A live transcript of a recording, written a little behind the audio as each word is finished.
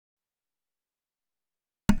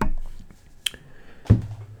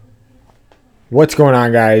What's going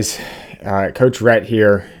on, guys? Coach Rhett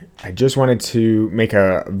here. I just wanted to make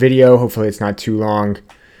a video, hopefully it's not too long,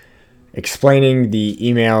 explaining the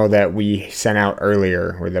email that we sent out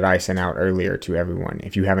earlier, or that I sent out earlier to everyone.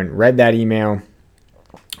 If you haven't read that email,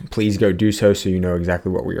 please go do so you know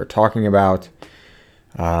exactly what we are talking about,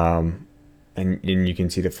 and you can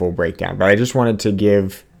see the full breakdown. But I just wanted to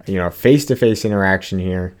give a face-to-face interaction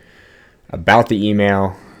here about the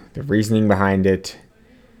email, the reasoning behind it,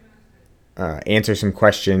 answer some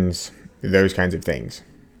questions, those kinds of things.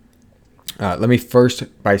 Let me first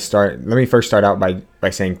start out by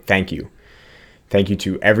saying thank you. Thank you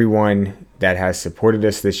to everyone that has supported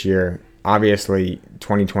us this year. Obviously,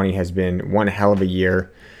 2020 has been one hell of a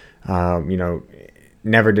year.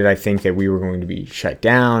 Never did I think that we were going to be shut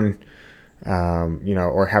down,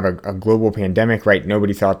 or have a global pandemic, right?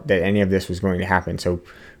 Nobody thought that any of this was going to happen. So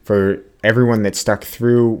for everyone that stuck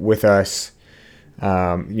through with us,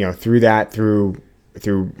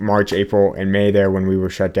 through March, April, and May there when we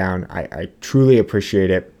were shut down, I truly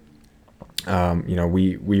appreciate it.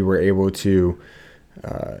 We were able to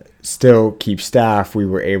still keep staff. We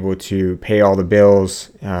were able to pay all the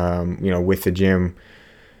bills, with the gym.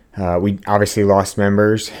 We obviously lost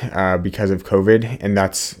members because of COVID, and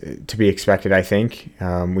that's to be expected, I think.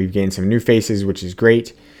 We've gained some new faces, which is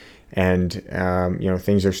great. And,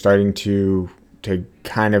 things are starting to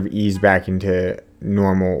kind of ease back into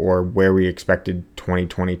normal, or where we expected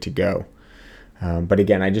 2020 to go. But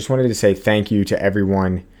again, I just wanted to say thank you to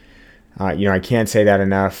everyone. I can't say that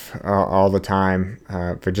enough all the time,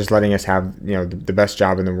 for just letting us have, the best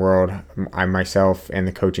job in the world. I myself and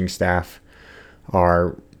the coaching staff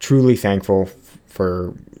are truly thankful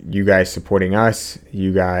for you guys supporting us,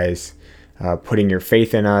 you guys putting your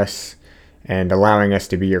faith in us, and allowing us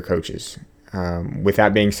to be your coaches. With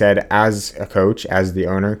that being said, as a coach, as the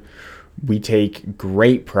owner, we take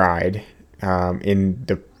great pride in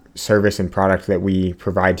the service and product that we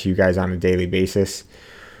provide to you guys on a daily basis.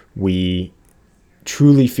 We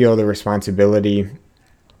truly feel the responsibility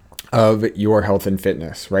of your health and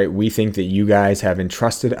fitness, right? We think that you guys have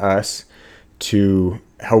entrusted us to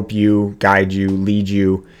help you, guide you, lead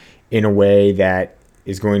you in a way that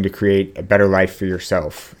is going to create a better life for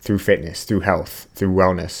yourself through fitness, through health, through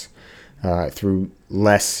wellness, through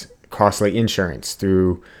less costly insurance,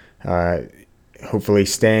 through hopefully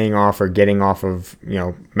staying off or getting off of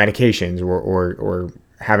medications, or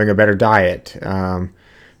having a better diet,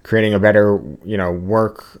 creating a better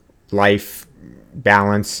work-life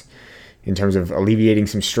balance in terms of alleviating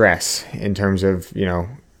some stress, in terms of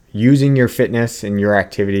using your fitness and your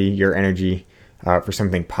activity, your energy for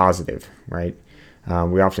something positive, right?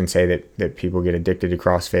 We often say that people get addicted to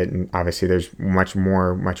CrossFit, and obviously there's much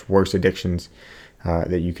worse addictions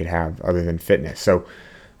that you could have other than fitness. So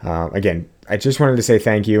again, I just wanted to say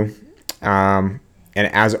thank you. And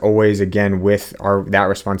as always, again, with that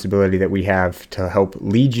responsibility that we have to help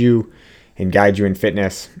lead you and guide you in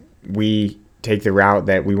fitness, we take the route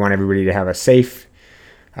that we want everybody to have a safe,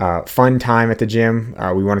 fun time at the gym.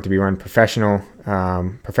 We want it to be run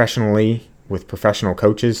professionally with professional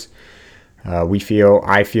coaches. I feel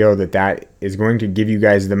that is going to give you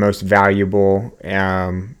guys the most valuable,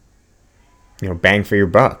 bang for your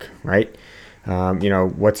buck, right?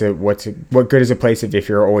 What good is a place if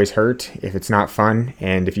you're always hurt, if it's not fun,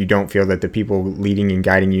 and if you don't feel that the people leading and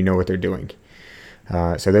guiding you know what they're doing?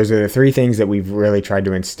 So those are the three things that we've really tried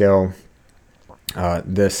to instill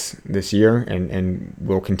this year, and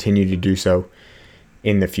we'll continue to do so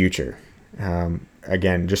in the future.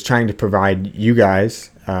 Again, just trying to provide you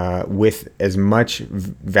guys with as much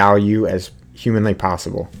value as humanly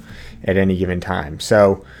possible at any given time.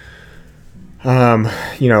 So, and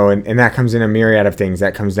that comes in a myriad of things.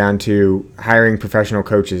 That comes down to hiring professional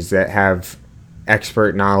coaches that have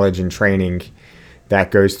expert knowledge and training.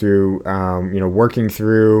 That goes through, working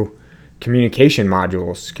through communication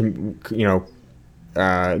modules,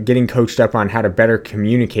 getting coached up on how to better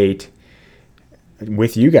communicate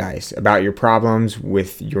with you guys about your problems,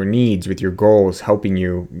 with your needs, with your goals, helping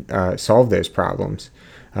you solve those problems,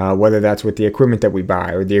 whether that's with the equipment that we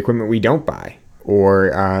buy or the equipment we don't buy,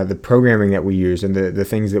 or the programming that we use and the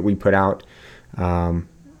things that we put out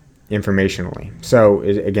informationally. So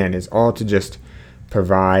again, it's all to just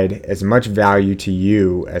provide as much value to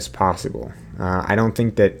you as possible. I don't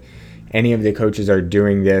think that any of the coaches are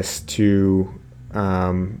doing this to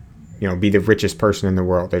be the richest person in the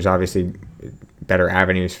world. There's obviously better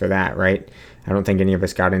avenues for that, right? I don't think any of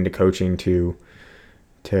us got into coaching to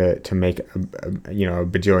make a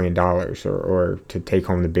bajillion dollars or to take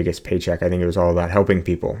home the biggest paycheck. I think it was all about helping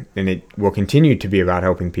people, and it will continue to be about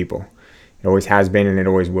helping people. It always has been, and it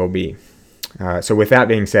always will be. So with that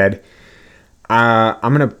being said,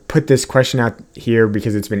 I'm going to put this question out here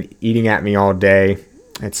because it's been eating at me all day.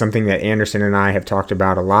 It's something that Anderson and I have talked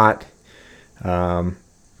about a lot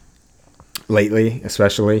lately,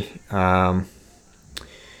 especially,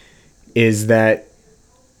 is that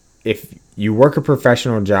if you work a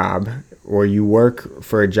professional job or you work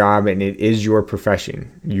for a job and it is your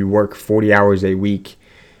profession, you work 40 hours a week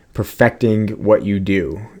perfecting what you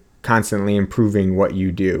do, constantly improving what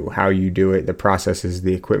you do, how you do it, the processes,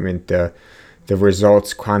 the equipment, the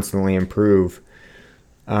results constantly improve.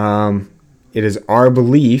 It is our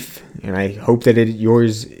belief, and I hope that it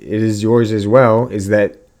is yours as well, is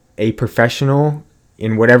that a professional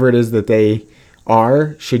in whatever it is that they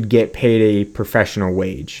are should get paid a professional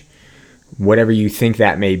wage, whatever you think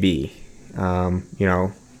that may be.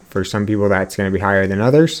 For some people that's going to be higher than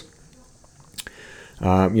others.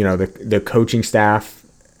 The coaching staff,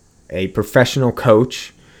 a professional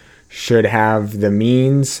coach should have the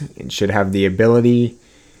means and should have the ability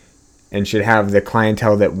and should have the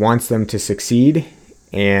clientele that wants them to succeed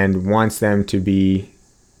and wants them to be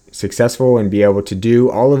successful and be able to do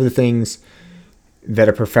all of the things that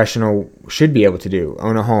a professional should be able to do.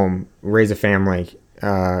 Own a home, raise a family,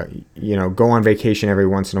 go on vacation every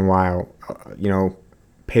once in a while,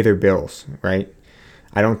 pay their bills, right?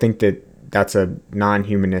 I don't think that that's a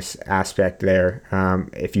non-humanist aspect there.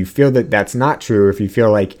 If you feel that that's not true, if you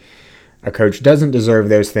feel like a coach doesn't deserve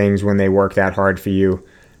those things when they work that hard for you,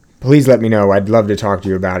 please let me know. I'd love to talk to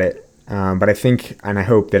you about it. But I think and I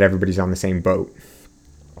hope that everybody's on the same boat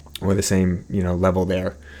or the same, level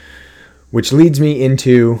there. Which leads me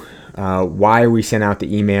into why we sent out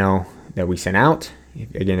the email that we sent out.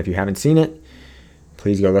 Again, if you haven't seen it,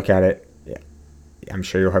 please go look at it. I'm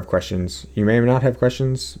sure you'll have questions. You may not have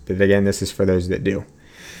questions, but again, this is for those that do.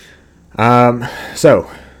 So,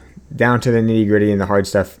 down to the nitty-gritty and the hard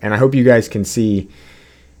stuff. And I hope you guys can see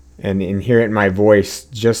and hear it in my voice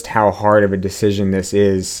just how hard of a decision this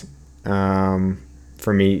is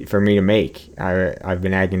for me to make. I've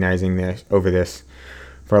been agonizing over this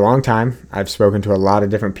for a long time. I've spoken to a lot of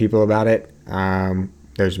different people about it.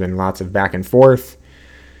 There's been lots of back and forth.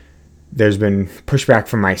 There's been pushback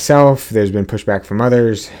from myself. There's been pushback from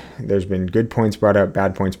others. There's been good points brought up,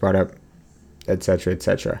 bad points brought up, etc.,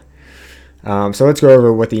 etc. So let's go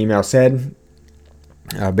over what the email said.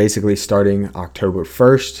 Basically, starting October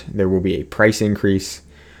 1st, there will be a price increase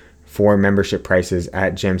for membership prices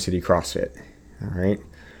at Gem City CrossFit. All right.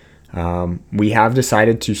 We have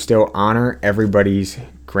decided to still honor everybody's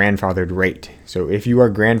grandfathered rate. So if you are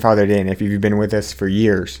grandfathered in, if you've been with us for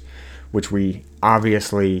years, which we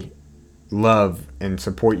obviously love and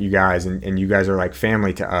support you guys, and you guys are like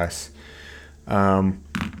family to us,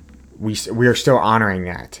 we are still honoring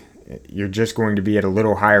that. You're just going to be at a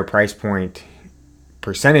little higher price point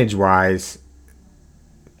percentage wise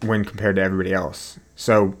when compared to everybody else.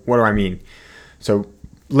 So what do I mean? So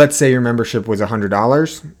let's say your membership was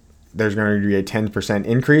 $100. There's going to be a 10%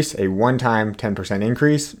 increase, a one-time 10%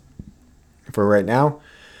 increase for right now.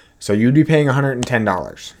 So you'd be paying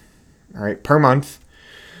 $110, all right, per month.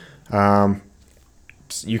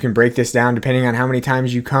 You can break this down depending on how many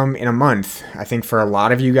times you come in a month. I think for a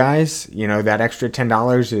lot of you guys, that extra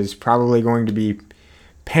 $10 is probably going to be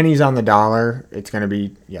pennies on the dollar. It's going to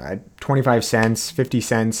be 25 cents, 50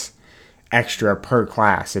 cents extra per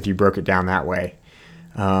class if you broke it down that way.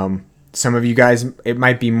 Some of you guys, it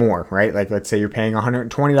might be more, right? Like let's say you're paying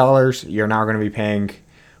 $120, you're now going to be paying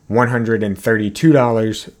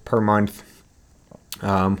 $132 per month.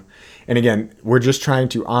 And again, we're just trying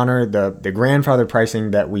to honor the grandfather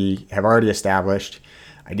pricing that we have already established.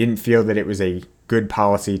 I didn't feel that it was a good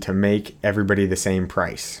policy to make everybody the same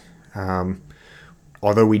price.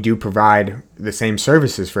 Although we do provide the same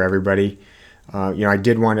services for everybody, I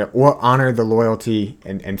did want to honor the loyalty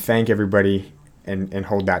and thank everybody and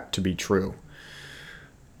hold that to be true.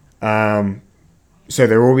 So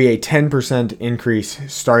there will be a 10%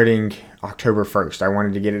 increase starting October 1st. I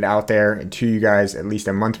wanted to get it out there to you guys at least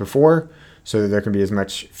a month before so that there can be as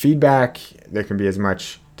much feedback, there can be as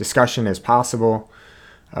much discussion as possible.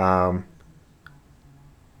 I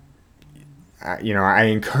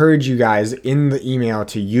encourage you guys in the email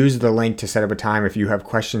to use the link to set up a time if you have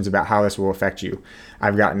questions about how this will affect you.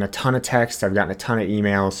 I've gotten a ton of texts. I've gotten a ton of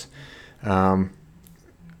emails.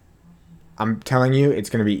 I'm telling you, it's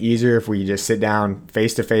going to be easier if we just sit down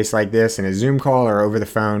face-to-face like this in a Zoom call or over the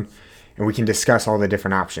phone, and we can discuss all the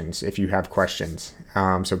different options if you have questions.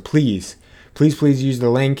 So please use the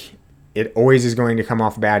link. It always is going to come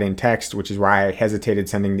off bad in text, which is why I hesitated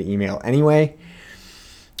sending the email anyway.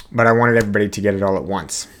 But I wanted everybody to get it all at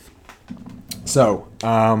once. So,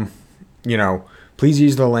 please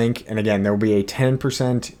use the link. And again, there will be a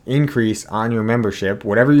 10% increase on your membership.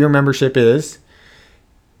 Whatever your membership is,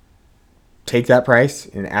 take that price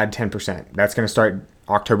and add 10%. That's going to start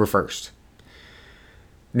October 1st.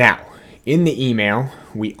 Now, in the email,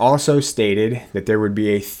 we also stated that there would be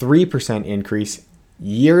a 3% increase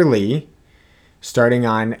yearly starting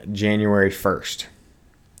on January 1st.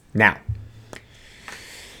 Now,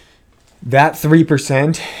 that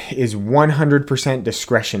 3% is 100%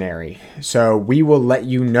 discretionary. So we will let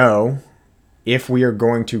you know if we are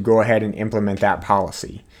going to go ahead and implement that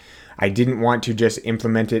policy. I didn't want to just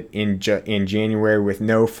implement it in January with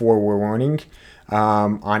no forewarning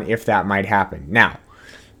on if that might happen. Now,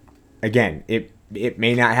 again, it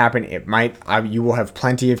may not happen. It might. You will have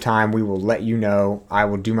plenty of time. We will let you know. I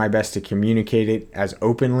will do my best to communicate it as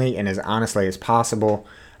openly and as honestly as possible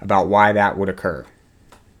about why that would occur.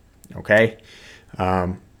 Okay?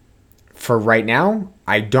 For right now,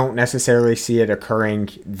 I don't necessarily see it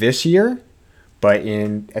occurring this year, but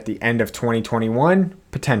at the end of 2021,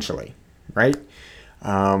 potentially, right?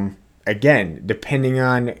 Again, depending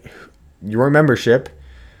on your membership,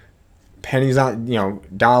 pennies on,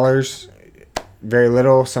 dollars, very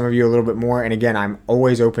little, some of you a little bit more. And again, I'm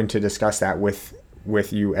always open to discuss that with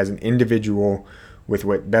you as an individual, with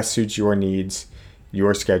what best suits your needs,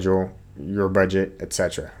 your schedule, your budget,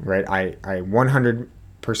 etc. Right? I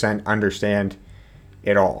 100% understand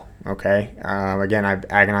it all. Okay. Again, I've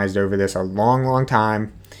agonized over this a long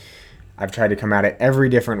time. I've tried to come at it every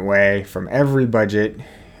different way from every budget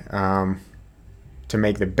to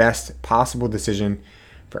make the best possible decision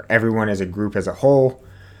for everyone as a group as a whole.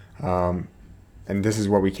 And this is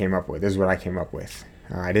what we came up with. This is what I came up with.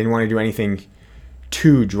 I didn't want to do anything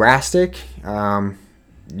too drastic.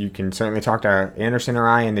 You can certainly talk to Anderson or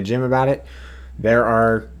I in the gym about it. There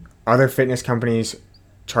are other fitness companies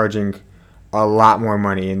charging a lot more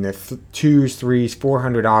money in the $200, $300,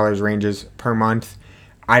 $400 ranges per month.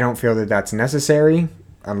 I don't feel that that's necessary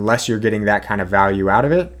unless you're getting that kind of value out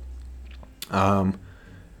of it.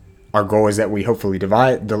 Our goal is that we hopefully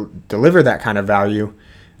deliver that kind of value.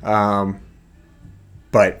 But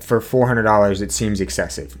for $400, it seems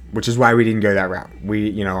excessive, which is why we didn't go that route.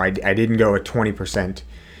 I didn't go a 20%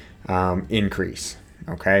 increase.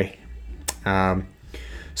 Okay.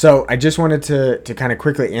 So I just wanted to kind of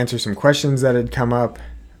quickly answer some questions that had come up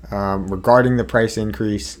regarding the price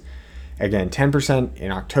increase. Again, 10%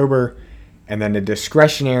 in October, and then the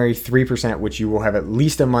discretionary 3%, which you will have at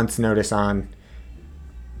least a month's notice on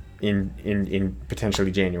in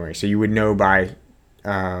potentially January. So you would know by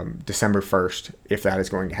December 1st if that is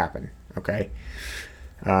going to happen. Okay.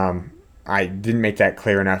 I didn't make that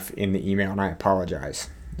clear enough in the email, and I apologize.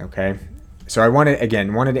 Okay. So I wanted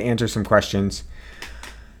to answer some questions.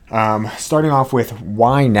 Starting off with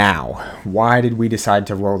why now? Why did we decide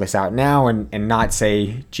to roll this out now and not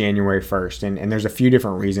say January 1st? And there's a few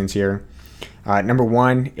different reasons here. Number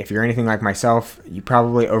one, if you're anything like myself, you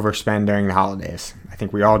probably overspend during the holidays. I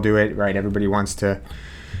think we all do it, right? Everybody wants to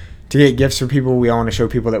get gifts for people. We all want to show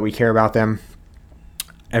people that we care about them.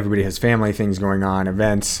 Everybody has family things going on,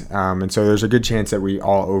 events. And so there's a good chance that we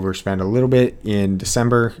all overspend a little bit in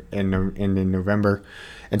December and in November.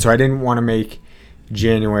 And so I didn't want to make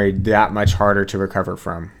January that much harder to recover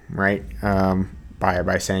from, right?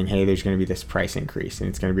 By saying, hey, there's going to be this price increase, and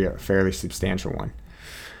it's going to be a fairly substantial one.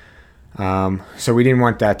 So we didn't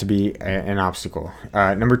want that to be an obstacle.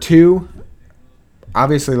 Number two,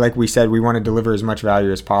 obviously, like we said, we want to deliver as much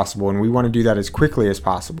value as possible, and we want to do that as quickly as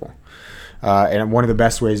possible. And one of the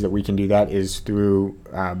best ways that we can do that is through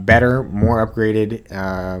better, more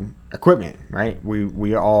upgraded equipment, right?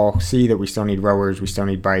 We all see that we still need rowers, we still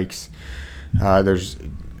need bikes. There's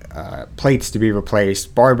plates to be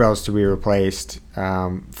replaced, barbells to be replaced,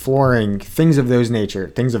 flooring, things of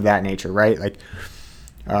that nature, right? Like,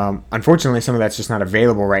 unfortunately, some of that's just not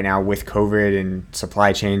available right now with COVID and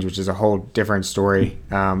supply chains, which is a whole different story.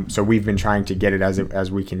 So we've been trying to get it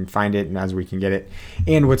as we can find it and as we can get it,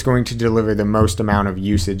 and what's going to deliver the most amount of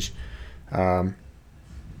usage, to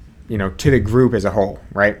the group as a whole,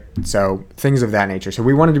 right? So things of that nature. So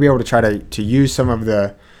we wanted to be able to try to use some of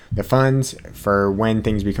the funds for when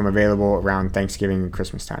things become available around Thanksgiving and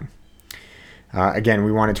Christmas time. Again,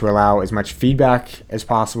 we wanted to allow as much feedback as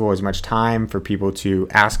possible, as much time for people to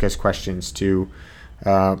ask us questions,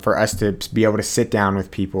 for us to be able to sit down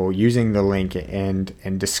with people using the link and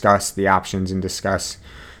discuss the options and discuss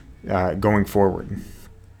going forward.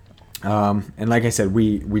 And like I said,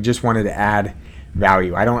 we just wanted to add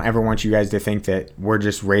value. I don't ever want you guys to think that we're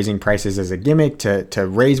just raising prices as a gimmick to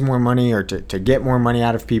raise more money or to get more money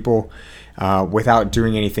out of people. without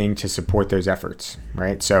doing anything to support those efforts,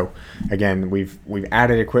 right? So again, we've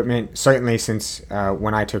added equipment. Certainly since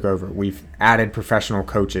when I took over, we've added professional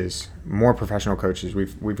coaches, more professional coaches.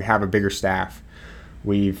 We have a bigger staff.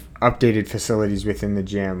 We've updated facilities within the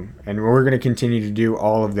gym, and we're going to continue to do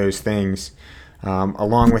all of those things,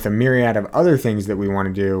 along with a myriad of other things that we want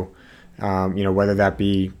to do. Whether that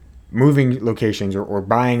be moving locations or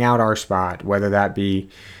buying out our spot, whether that be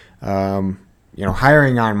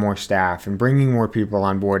hiring on more staff and bringing more people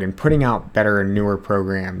on board and putting out better and newer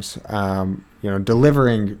programs,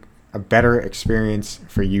 delivering a better experience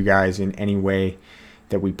for you guys in any way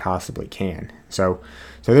that we possibly can. So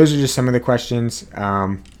those are just some of the questions.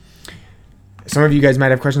 Some of you guys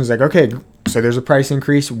might have questions like, okay, so there's a price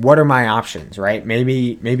increase. What are my options, right?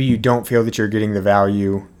 Maybe you don't feel that you're getting the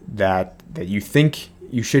value that you think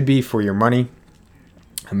you should be for your money.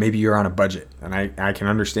 Maybe you're on a budget, and I can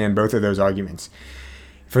understand both of those arguments.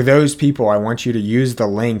 For those people, I want you to use the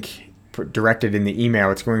link directed in the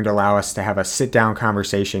email. It's going to allow us to have a sit-down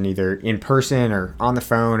conversation, either in person or on the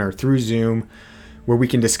phone or through Zoom, where we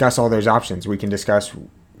can discuss all those options. We can discuss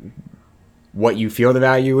what you feel the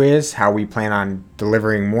value is, how we plan on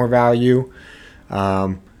delivering more value.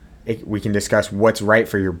 We can discuss what's right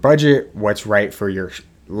for your budget, what's right for your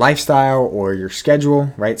lifestyle or your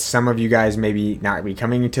schedule, right? Some of you guys maybe not be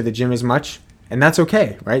coming into the gym as much, and that's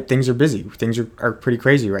okay, right? Things are busy. Things are pretty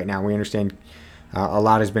crazy right now. We understand a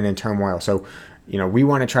lot has been in turmoil. So, we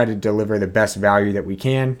want to try to deliver the best value that we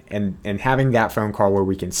can, and having that phone call where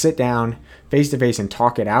we can sit down face to face and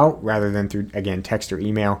talk it out rather than through, again, text or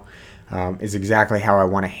email, is exactly how I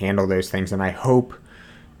want to handle those things. And I hope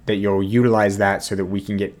that you'll utilize that so that we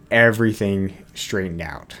can get everything straightened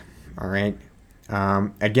out. All right.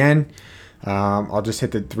 I'll just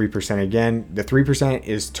hit the 3% again. The 3%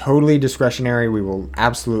 is totally discretionary. We will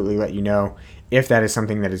absolutely let you know if that is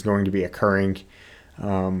something that is going to be occurring.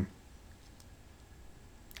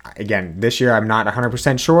 Again, this year I'm not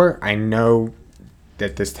 100% sure. I know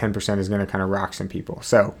that this 10% is going to kind of rock some people.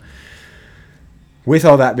 So with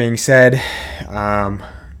all that being said,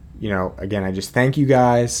 again, I just thank you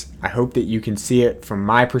guys. I hope that you can see it from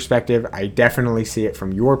my perspective. I definitely see it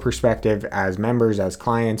from your perspective as members, as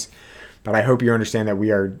clients. But I hope you understand that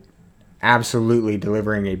we are absolutely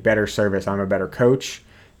delivering a better service. I'm a better coach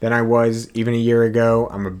than I was even a year ago.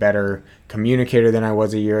 I'm a better communicator than I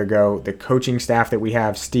was a year ago. The coaching staff that we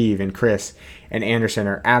have, Steve and Chris and Anderson,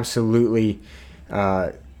 are absolutely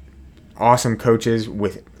awesome coaches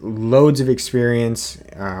with loads of experience,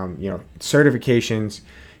 certifications,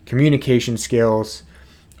 communication skills.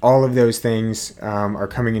 All of those things are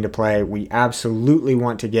coming into play. We absolutely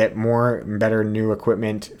want to get more and better new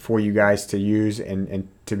equipment for you guys to use and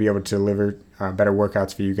to be able to deliver better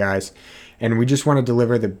workouts for you guys. And we just want to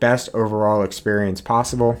deliver the best overall experience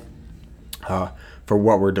possible for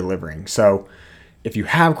what we're delivering. So if you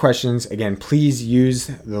have questions, again, please use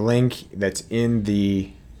the link that's in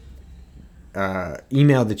the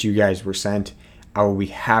email that you guys were sent. I will be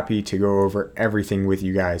happy to go over everything with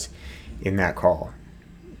you guys in that call.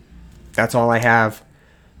 That's all I have,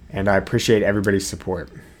 and I appreciate everybody's support.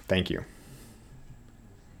 Thank you.